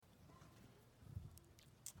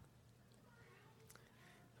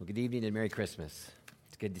Well, good evening and Merry Christmas.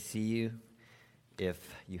 It's good to see you. If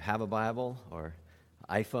you have a Bible or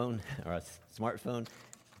iPhone or a smartphone,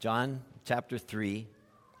 John chapter 3,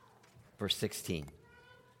 verse 16.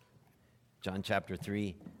 John chapter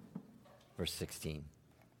 3, verse 16.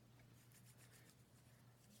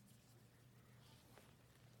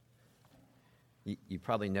 You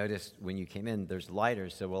probably noticed when you came in, there's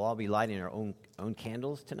lighters, so we'll all be lighting our own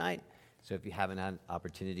candles tonight. So if you haven't had an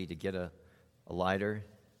opportunity to get a lighter,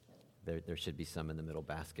 there should be some in the middle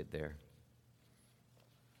basket there.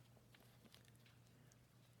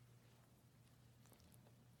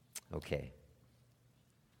 Okay.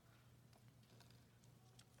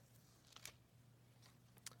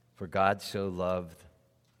 For God so loved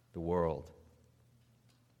the world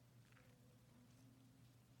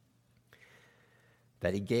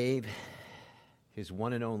that he gave his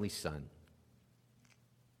one and only Son,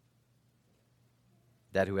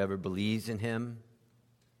 that whoever believes in him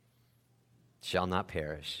shall not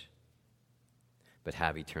perish, but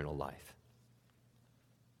have eternal life.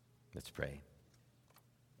 Let's pray.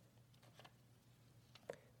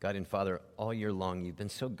 God and Father, all year long, you've been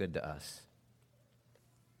so good to us.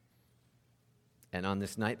 And on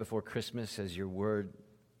this night before Christmas, as your word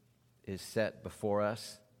is set before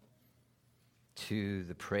us to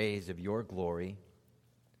the praise of your glory,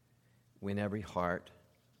 win every heart.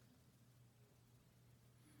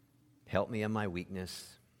 Help me in my weakness,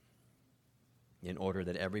 in order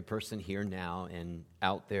that every person here now and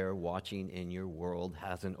out there watching in your world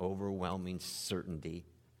has an overwhelming certainty,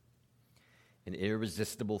 an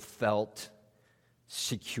irresistible felt,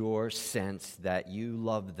 secure sense that you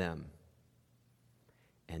love them.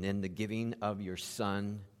 And in the giving of your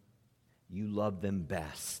Son, you love them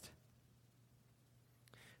best.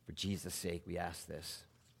 For Jesus' sake, we ask this.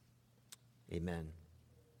 Amen.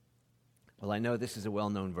 Well, I know this is a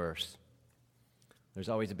well-known verse. There's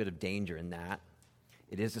always a bit of danger in that.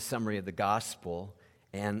 It is a summary of the gospel,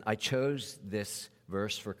 and I chose this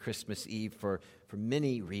verse for Christmas Eve for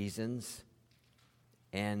many reasons,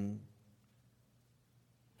 and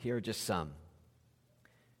here are just some.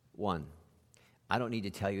 One, I don't need to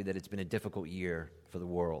tell you that it's been a difficult year for the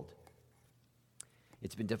world.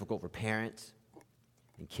 It's been difficult for parents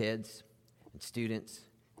and kids and students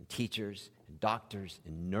and teachers and doctors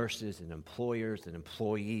and nurses and employers and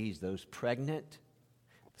employees, those pregnant,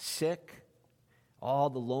 sick,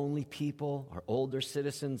 all the lonely people, our older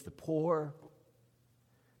citizens, the poor,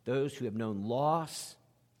 those who have known loss,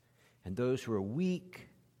 and those who are weak,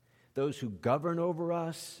 those who govern over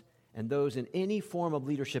us, and those in any form of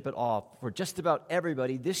leadership at all. For just about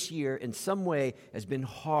everybody, this year in some way has been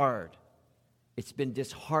hard. It's been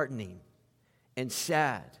disheartening and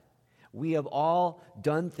sad. We have all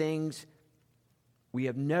done things we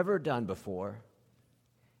have never done before,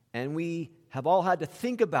 and we have all had to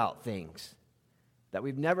think about things that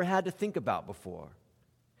we've never had to think about before.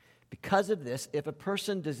 Because of this, if a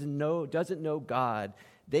person doesn't know God,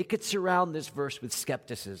 they could surround this verse with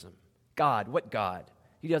skepticism. God, what God?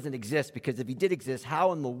 He doesn't exist, because if he did exist,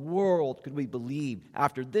 how in the world could we believe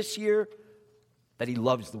after this year that he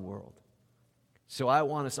loves the world? So I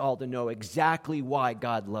want us all to know exactly why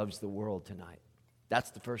God loves the world tonight.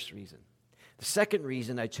 That's the first reason. The second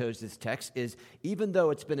reason I chose this text is, even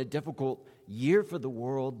though it's been a difficult year for the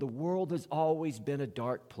world has always been a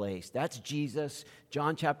dark place. That's Jesus,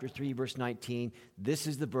 John chapter 3, verse 19. This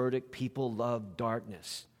is the verdict: people love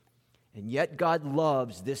darkness. And yet God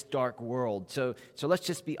loves this dark world. So let's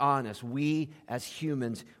just be honest. We as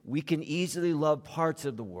humans, we can easily love parts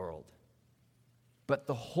of the world. But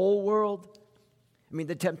the whole world,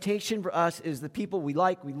 the temptation for us is the people we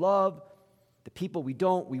like, we love. The people we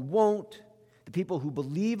don't, we won't. The people who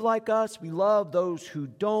believe like us, we love. Those who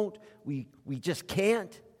don't, we just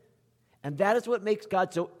can't. And that is what makes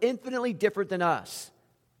God so infinitely different than us.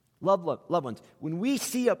 Loved ones, when we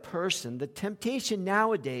see a person, the temptation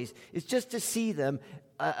nowadays is just to see them,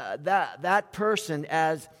 that person,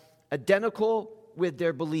 as identical with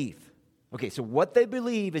their belief. Okay, so what they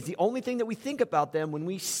believe is the only thing that we think about them when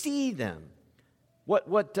we see them.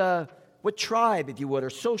 What tribe, if you would,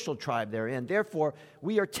 or social tribe they're in. Therefore,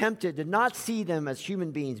 we are tempted to not see them as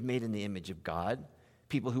human beings made in the image of God,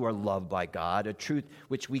 people who are loved by God, a truth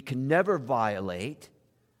which we can never violate.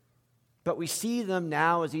 But we see them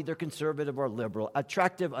now as either conservative or liberal,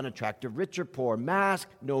 attractive, unattractive, rich or poor, mask,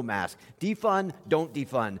 no mask, defund, don't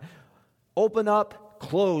defund, open up,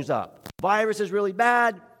 close up. Virus is really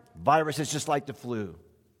bad, virus is just like the flu.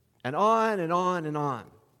 And on and on and on.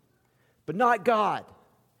 But not God.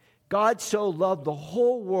 God so loved the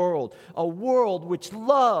whole world, a world which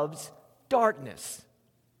loves darkness.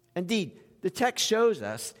 Indeed, the text shows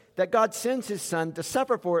us that God sends his Son to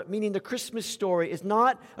suffer for it, meaning the Christmas story is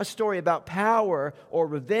not a story about power or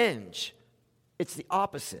revenge. It's the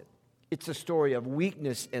opposite. It's a story of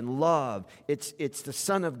weakness and love. It's the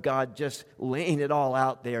Son of God just laying it all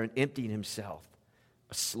out there and emptying himself,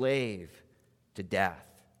 a slave to death.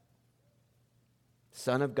 The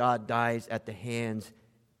Son of God dies at the hands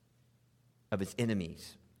of his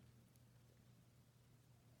enemies.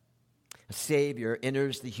 A Savior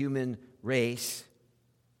enters the human race,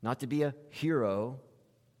 not to be a hero,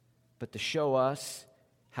 but to show us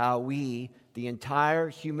how we, the entire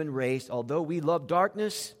human race, although we love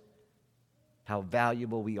darkness, how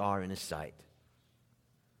valuable we are in his sight.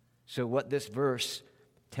 So what this verse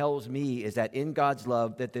tells me is that in God's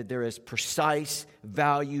love that there is precise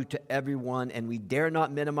value to everyone, and we dare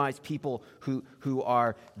not minimize people who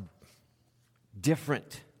are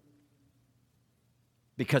different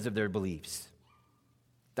because of their beliefs.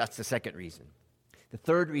 That's the second reason. The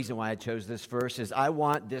third reason why I chose this verse is I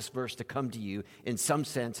want this verse to come to you in some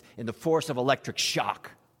sense in the force of electric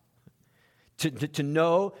shock. To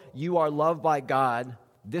know you are loved by God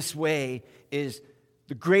this way is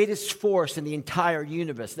the greatest force in the entire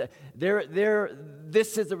universe.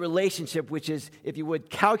 This is a relationship which is, if you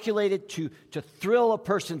would, calculated to thrill a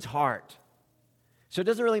person's heart. So it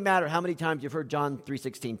doesn't really matter how many times you've heard John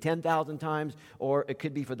 3:16, 10,000 times, or it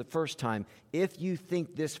could be for the first time. If you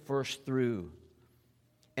think this verse through,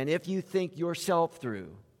 and if you think yourself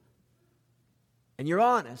through, and you're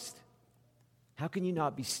honest, how can you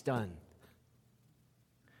not be stunned?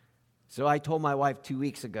 So I told my wife 2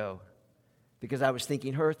 weeks ago, because I was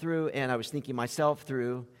thinking her through and I was thinking myself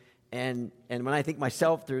through, and when I think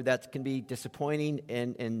myself through, that can be disappointing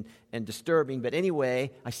and disturbing. But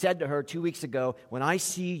anyway, I said to her 2 weeks ago, when I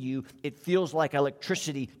see you, it feels like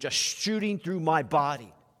electricity just shooting through my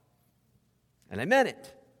body. And I meant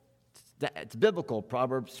it. It's biblical,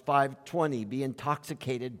 Proverbs 5:20, be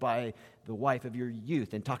intoxicated by the wife of your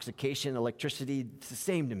youth. Intoxication, electricity, it's the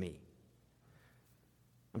same to me.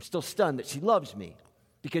 I'm still stunned that she loves me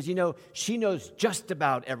because, she knows just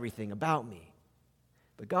about everything about me.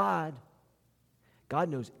 But God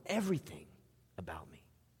knows everything about me.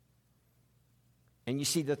 And you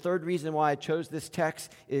see, the third reason why I chose this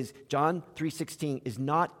text is John 3:16 is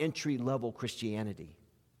not entry-level Christianity.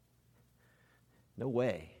 No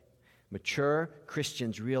way. Mature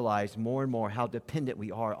Christians realize more and more how dependent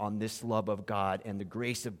we are on this love of God and the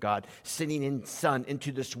grace of God sending His Son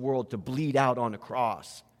into this world to bleed out on a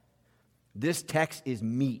cross. This text is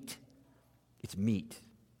meat. It's meat.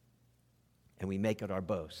 And we make it our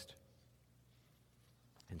boast.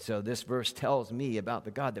 And so this verse tells me about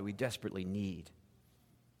the God that we desperately need.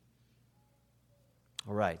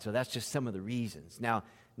 All right, so that's just some of the reasons. Now,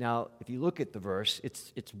 if you look at the verse,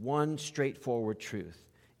 it's one straightforward truth.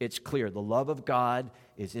 It's clear. The love of God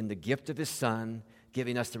is in the gift of His Son,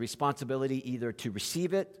 giving us the responsibility either to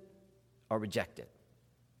receive it or reject it.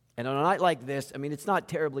 And on a night like this, it's not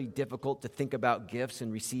terribly difficult to think about gifts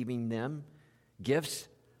and receiving them. Gifts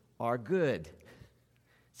are good.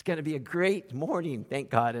 It's going to be a great morning, thank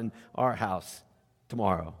God, in our house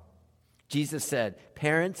tomorrow. Jesus said,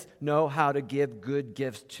 parents know how to give good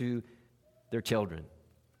gifts to their children.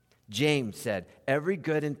 James said, every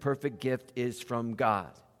good and perfect gift is from God.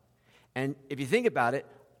 And if you think about it,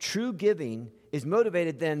 true giving is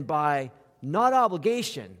motivated then by not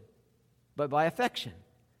obligation, but by affection.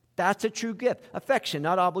 That's a true gift. Affection,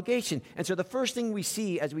 not obligation. And so the first thing we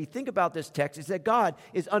see as we think about this text is that God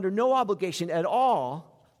is under no obligation at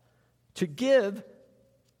all to give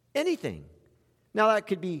anything. Now, that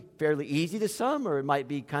could be fairly easy to some, or it might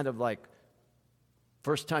be kind of like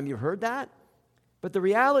first time you've heard that. But the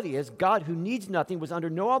reality is, God, who needs nothing, was under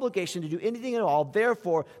no obligation to do anything at all.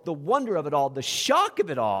 Therefore, the wonder of it all, the shock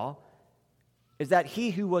of it all, is that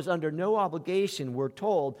He who was under no obligation, we're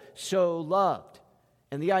told, so loved.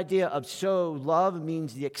 And the idea of so love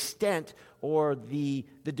means the extent or the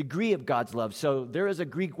degree of God's love. So there is a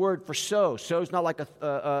Greek word for so. So is not like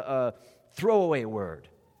a throwaway word.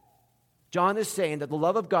 John is saying that the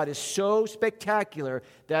love of God is so spectacular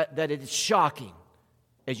that it is shocking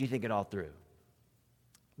as you think it all through.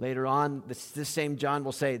 Later on, this same John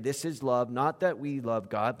will say, this is love, not that we love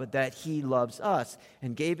God, but that He loves us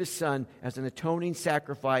and gave His Son as an atoning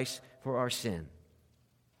sacrifice for our sin.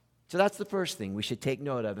 So that's the first thing we should take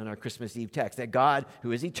note of in our Christmas Eve text, that God,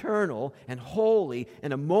 who is eternal and holy,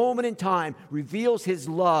 in a moment in time, reveals His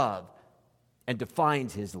love and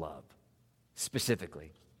defines His love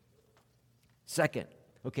specifically. Second,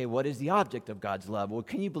 okay, what is the object of God's love? Well,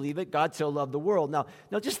 can you believe it? God so loved the world. Now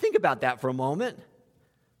just think about that for a moment.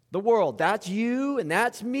 The world, that's you and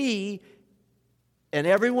that's me and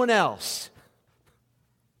everyone else.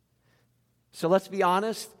 So let's be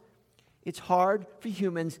honest. It's hard for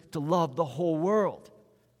humans to love the whole world.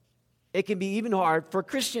 It can be even hard for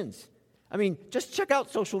Christians. I mean, just check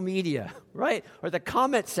out social media, right? Or the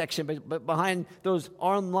comment section behind those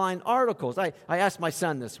online articles. I asked my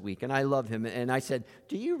son this week, and I love him, and I said,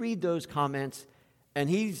 do you read those comments? And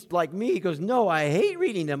he's like me. He goes, no, I hate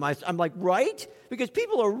reading them. I'm like, right? Because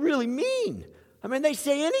people are really mean. I mean, they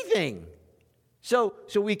say anything. So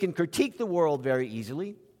we can critique the world very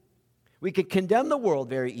easily. We can condemn the world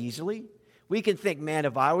very easily. We can think, man,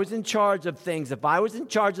 if I was in charge of things, if I was in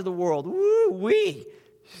charge of the world, woo-wee,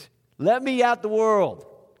 let me out the world.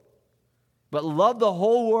 But love the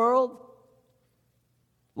whole world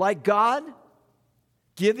like God,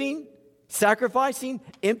 giving, sacrificing,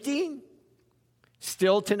 emptying.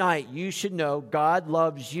 Still tonight, you should know God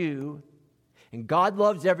loves you and God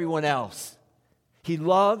loves everyone else. He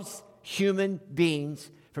loves human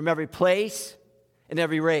beings from every place and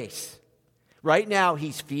every race. Right now,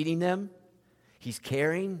 He's feeding them. He's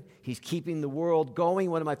caring. He's keeping the world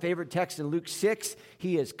going. One of my favorite texts in Luke 6,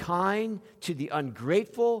 He is kind to the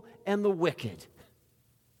ungrateful and the wicked.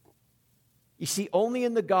 You see, only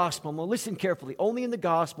in the gospel, now listen carefully, only in the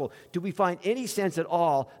gospel do we find any sense at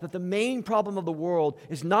all that the main problem of the world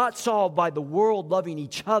is not solved by the world loving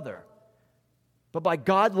each other, but by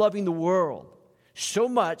God loving the world so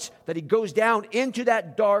much that He goes down into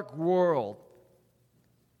that dark world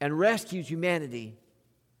and rescues humanity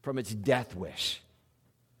from its death wish.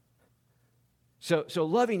 So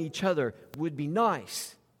loving each other would be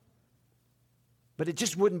nice, but it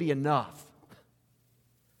just wouldn't be enough.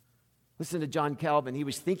 Listen to John Calvin. He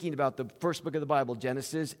was thinking about the first book of the Bible,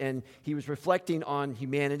 Genesis, and he was reflecting on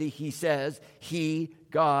humanity. He says, He,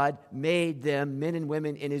 God, made them, men and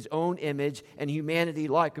women, in His own image, and humanity,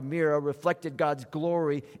 like a mirror, reflected God's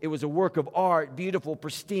glory. It was a work of art, beautiful,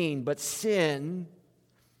 pristine, but sin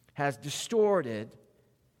has distorted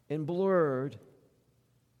and blurred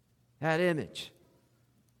that image.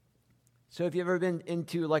 So if you've ever been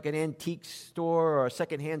into like an antique store or a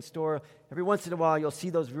secondhand store, every once in a while you'll see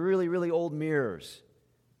those really, really old mirrors.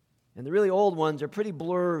 And the really old ones are pretty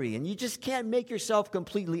blurry, and you just can't make yourself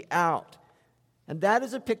completely out. And that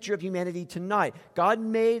is a picture of humanity tonight. God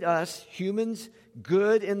made us, humans,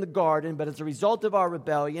 good in the garden, but as a result of our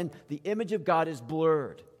rebellion, the image of God is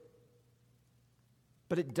blurred.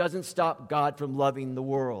 But it doesn't stop God from loving the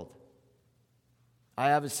world. I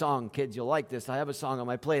have a song, kids, you'll like this. I have a song on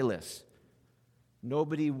my playlist.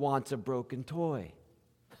 Nobody wants a broken toy.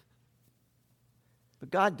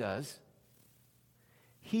 But God does.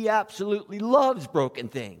 He absolutely loves broken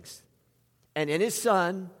things. And in His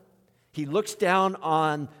Son, He looks down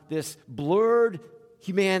on this blurred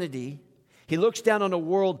humanity. He looks down on a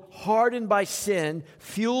world hardened by sin,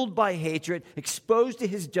 fueled by hatred, exposed to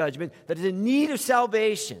His judgment, that is in need of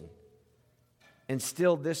salvation. And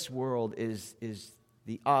still this world is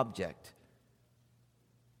the object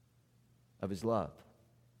of His love.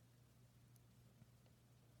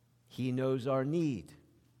 He knows our need.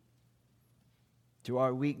 To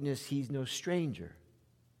our weakness, He's no stranger.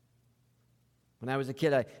 When I was a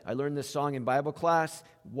kid, I learned this song in Bible class.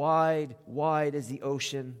 Wide, wide is the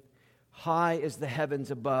ocean. High as the heavens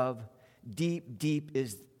above. Deep, deep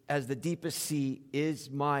is as the deepest sea is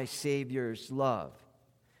my Savior's love.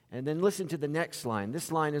 And then listen to the next line.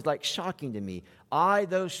 This line is like shocking to me. I,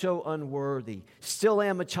 though so unworthy, still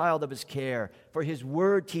am a child of His care, for His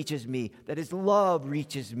word teaches me that His love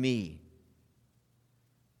reaches me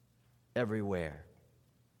everywhere.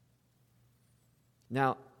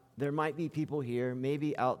 Now, there might be people here,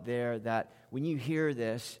 maybe out there, that when you hear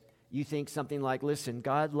this, you think something like, listen,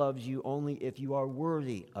 God loves you only if you are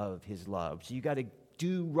worthy of His love. So you got to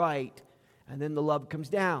do right, and then the love comes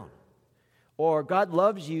down. Or God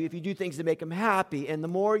loves you if you do things to make Him happy, and the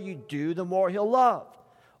more you do, the more He'll love.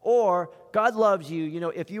 Or God loves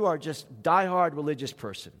you, if you are just diehard religious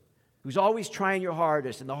person who's always trying your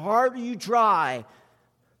hardest, and the harder you try,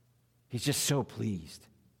 He's just so pleased.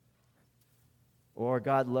 Or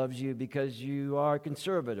God loves you because you are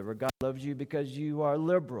conservative, or God loves you because you are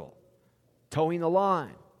liberal, towing the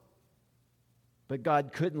line. But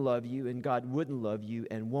God couldn't love you, and God wouldn't love you,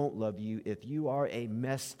 and won't love you if you are a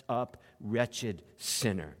messed up, wretched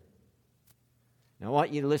sinner. Now, I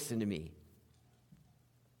want you to listen to me.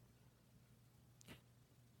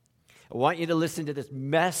 I want you to listen to this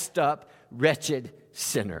messed up, wretched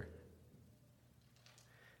sinner.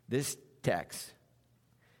 This text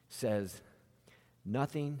says,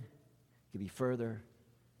 nothing could be further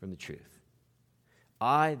from the truth.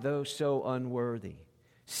 I, though so unworthy,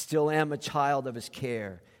 still am a child of His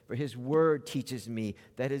care, for His word teaches me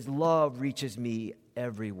that His love reaches me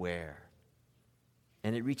everywhere.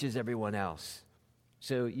 and it reaches everyone else.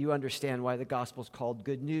 So you understand why the gospel is called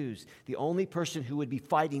good news. The only person who would be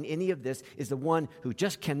fighting any of this is the one who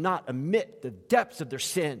just cannot admit the depths of their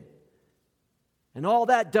sin. And all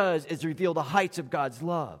that does is reveal the heights of God's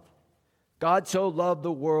love. God so loved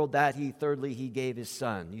the world that he gave his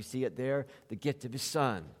Son. You see it there? The gift of his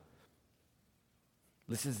Son.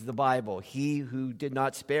 This is the Bible. He who did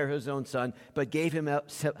not spare his own Son, but gave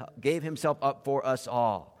himself up for us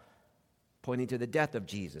all. Pointing to the death of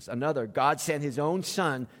Jesus. Another, God sent his own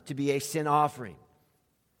Son to be a sin offering.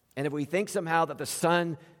 And if we think somehow that the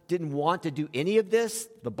Son didn't want to do any of this,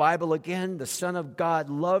 the Bible again, the Son of God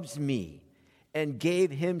loves me and gave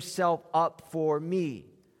himself up for me.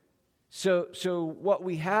 So what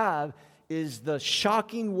we have is the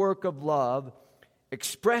shocking work of love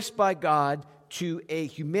expressed by God to a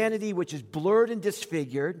humanity which is blurred and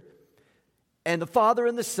disfigured, and the Father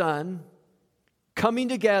and the Son coming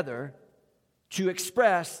together to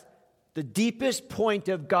express the deepest point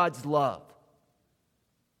of God's love.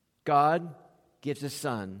 God gives his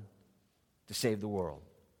Son to save the world.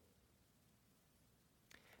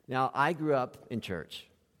 Now, I grew up in church,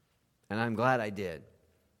 and I'm glad I did.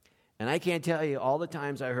 And I can't tell you all the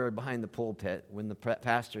times I heard behind the pulpit when the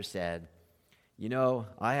pastor said, you know,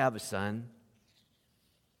 I have a son,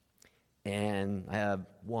 and I have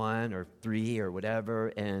 1 or 3 or whatever,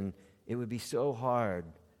 and it would be so hard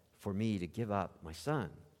for me to give up my son.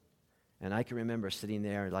 And I can remember sitting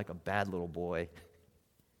there like a bad little boy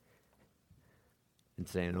and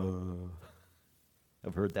saying, oh,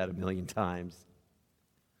 I've heard that a million times.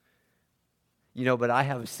 You know, but I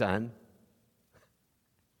have a son.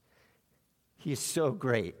 He is so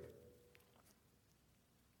great.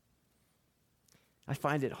 I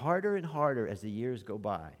find it harder and harder as the years go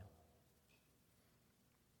by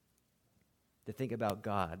to think about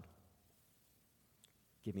God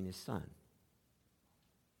giving his Son.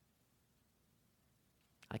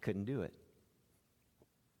 I couldn't do it.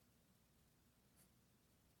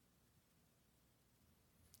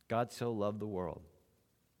 God so loved the world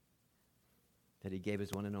that he gave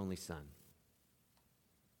his one and only Son.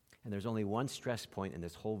 And there's only one stress point in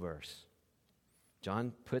this whole verse.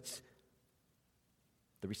 John puts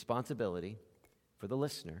the responsibility for the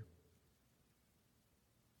listener.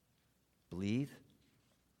 Believe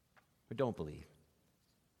or don't believe.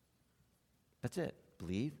 That's it.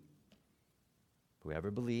 Believe.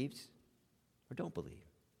 Whoever believes or don't believe.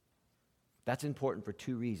 That's important for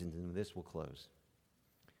 2 reasons, and this will close.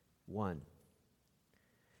 1,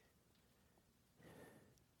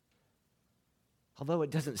 although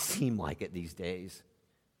it doesn't seem like it these days,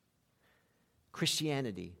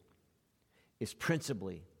 Christianity is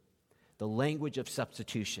principally the language of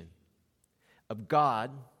substitution, of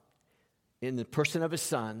God in the person of his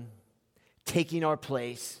Son taking our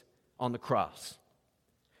place on the cross.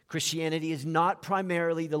 Christianity is not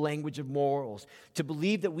primarily the language of morals. To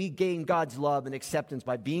believe that we gain God's love and acceptance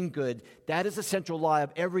by being good, that is the central lie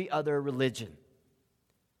of every other religion.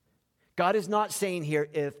 God is not saying here,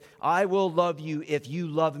 if I will love you if you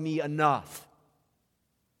love me enough.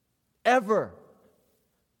 Ever.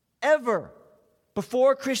 Ever.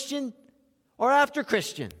 Before Christian or after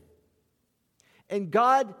Christian. And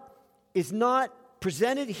God is not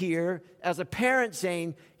presented here as a parent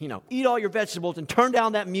saying, eat all your vegetables and turn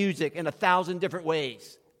down that music in 1,000 different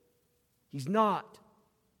ways. He's not.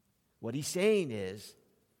 What he's saying is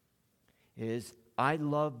I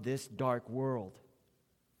love this dark world.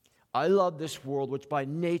 I love this world which by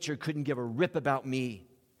nature couldn't give a rip about me.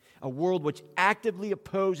 A world which actively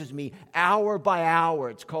opposes me hour by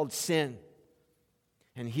hour. It's called sin.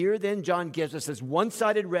 And here then John gives us this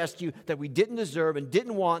one-sided rescue that we didn't deserve and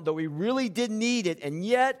didn't want, though we really did need it, and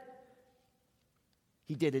yet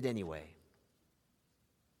he did it anyway.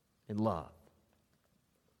 In love.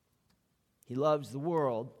 He loves the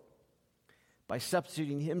world by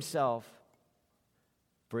substituting himself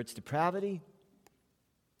for its depravity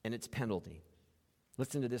and its penalty.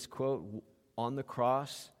 Listen to this quote. On the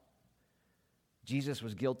cross, Jesus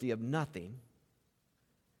was guilty of nothing,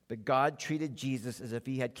 but God treated Jesus as if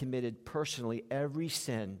he had committed personally every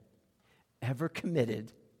sin ever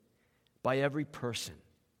committed by every person,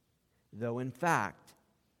 though in fact,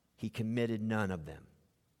 he committed none of them.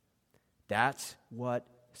 That's what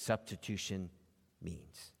substitution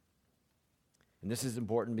means. And this is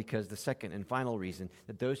important because the second and final reason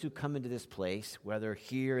that those who come into this place, whether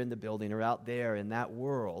here in the building or out there in that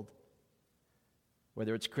world,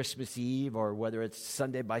 whether it's Christmas Eve or whether it's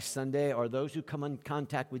Sunday by Sunday, or those who come in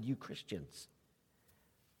contact with you Christians,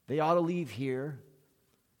 they ought to leave here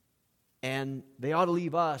and they ought to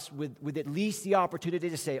leave us with at least the opportunity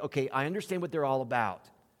to say, okay, I understand what they're all about.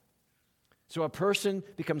 So a person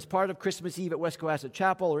becomes part of Christmas Eve at West Cohasset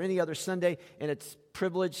Chapel or any other Sunday, and it's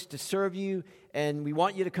privileged to serve you, and we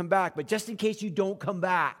want you to come back. But just in case you don't come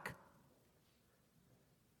back,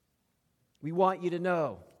 we want you to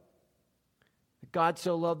know that God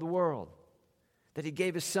so loved the world that he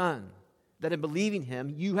gave his Son, that in believing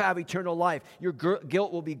him, you have eternal life. Your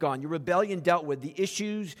guilt will be gone. Your rebellion dealt with. The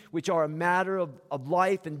issues which are a matter of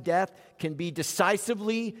life and death can be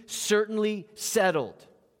decisively, certainly settled.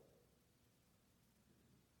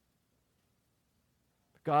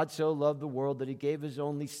 God so loved the world that he gave his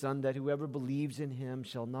only Son, that whoever believes in him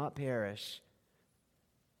shall not perish,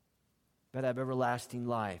 but have everlasting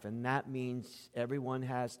life. And that means everyone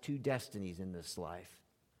has two destinies in this life.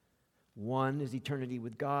 One is eternity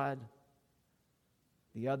with God.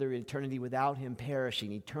 The other, eternity without him,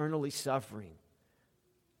 perishing, eternally suffering.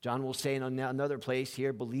 John will say in another place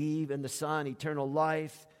here, believe in the Son, eternal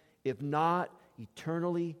life. If not,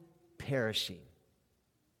 eternally perishing.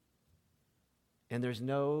 And there's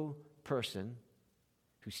no person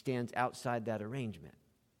who stands outside that arrangement.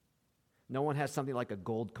 No one has something like a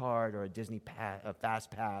gold card or a Disney a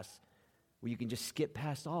fast pass where you can just skip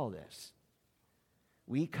past all this.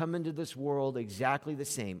 We come into this world exactly the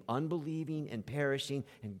same, unbelieving and perishing,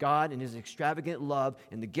 and God in his extravagant love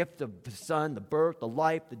and the gift of the Son, the birth, the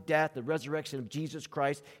life, the death, the resurrection of Jesus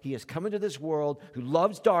Christ, he has come into this world who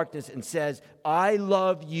loves darkness and says, I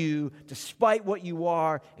love you despite what you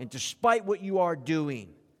are and despite what you are doing.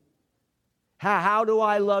 How do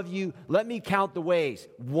I love you? Let me count the ways.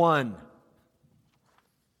 1,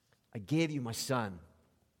 I gave you my Son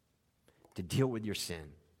to deal with your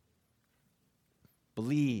sin.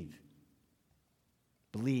 Believe,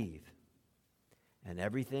 and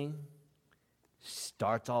everything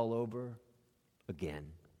starts all over again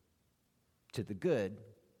to the good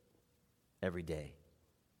every day.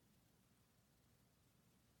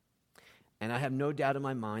 And I have no doubt in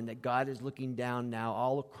my mind that God is looking down now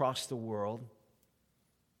all across the world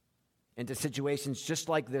into situations just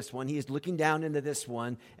like this one. He is looking down into this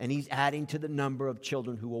one, and he's adding to the number of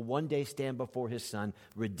children who will one day stand before his Son,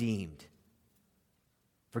 redeemed,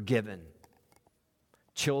 forgiven,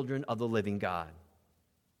 children of the living God.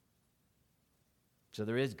 So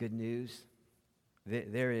there is good news.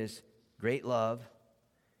 There is great love,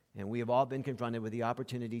 and we have all been confronted with the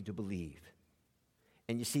opportunity to believe.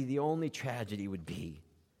 And you see, the only tragedy would be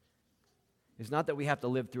is not that we have to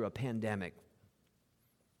live through a pandemic,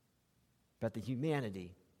 but that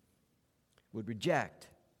humanity would reject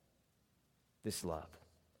this love.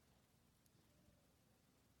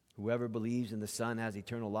 Whoever believes in the Son has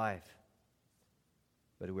eternal life,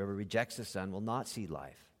 but whoever rejects the Son will not see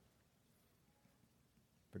life,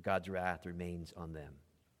 for God's wrath remains on them.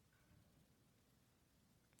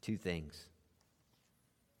 2 things.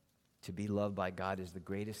 To be loved by God is the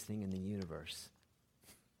greatest thing in the universe.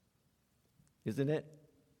 Isn't it?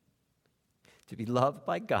 To be loved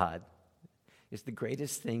by God is the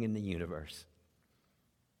greatest thing in the universe.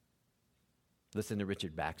 Listen to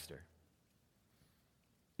Richard Baxter.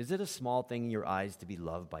 Is it a small thing in your eyes to be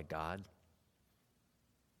loved by God?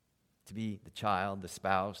 To be the child, the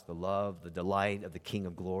spouse, the love, the delight of the King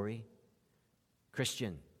of glory?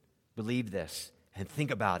 Christian, believe this and think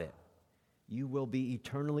about it. You will be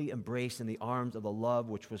eternally embraced in the arms of the love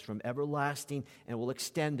which was from everlasting and will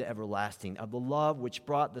extend to everlasting, of the love which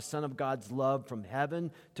brought the Son of God's love from heaven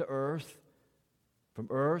to earth, from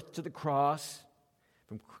earth to the cross,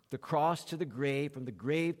 from the cross to the grave, from the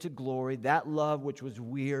grave to glory, that love which was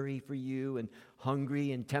weary for you and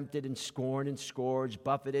hungry and tempted and scorned and scourged,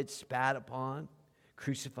 buffeted, spat upon,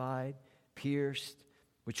 crucified, pierced,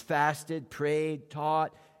 which fasted, prayed,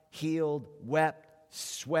 taught, healed, wept,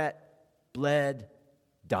 sweat, bled,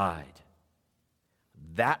 died.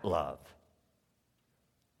 That love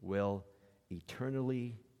will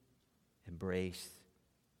eternally embrace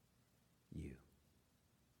you.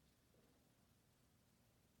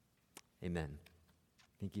 Amen.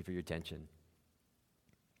 Thank you for your attention.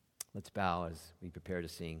 Let's bow as we prepare to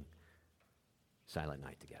sing Silent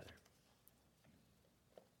Night together.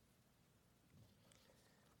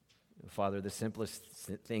 Father, the simplest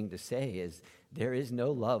thing to say is there is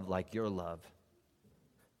no love like your love.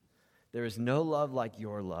 There is no love like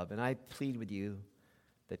your love. And I plead with you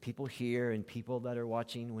that people here and people that are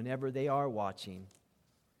watching, whenever they are watching,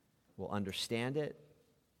 will understand it,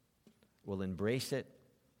 will embrace it,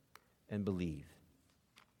 and believe.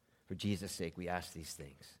 For Jesus' sake, we ask these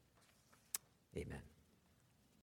things. Amen.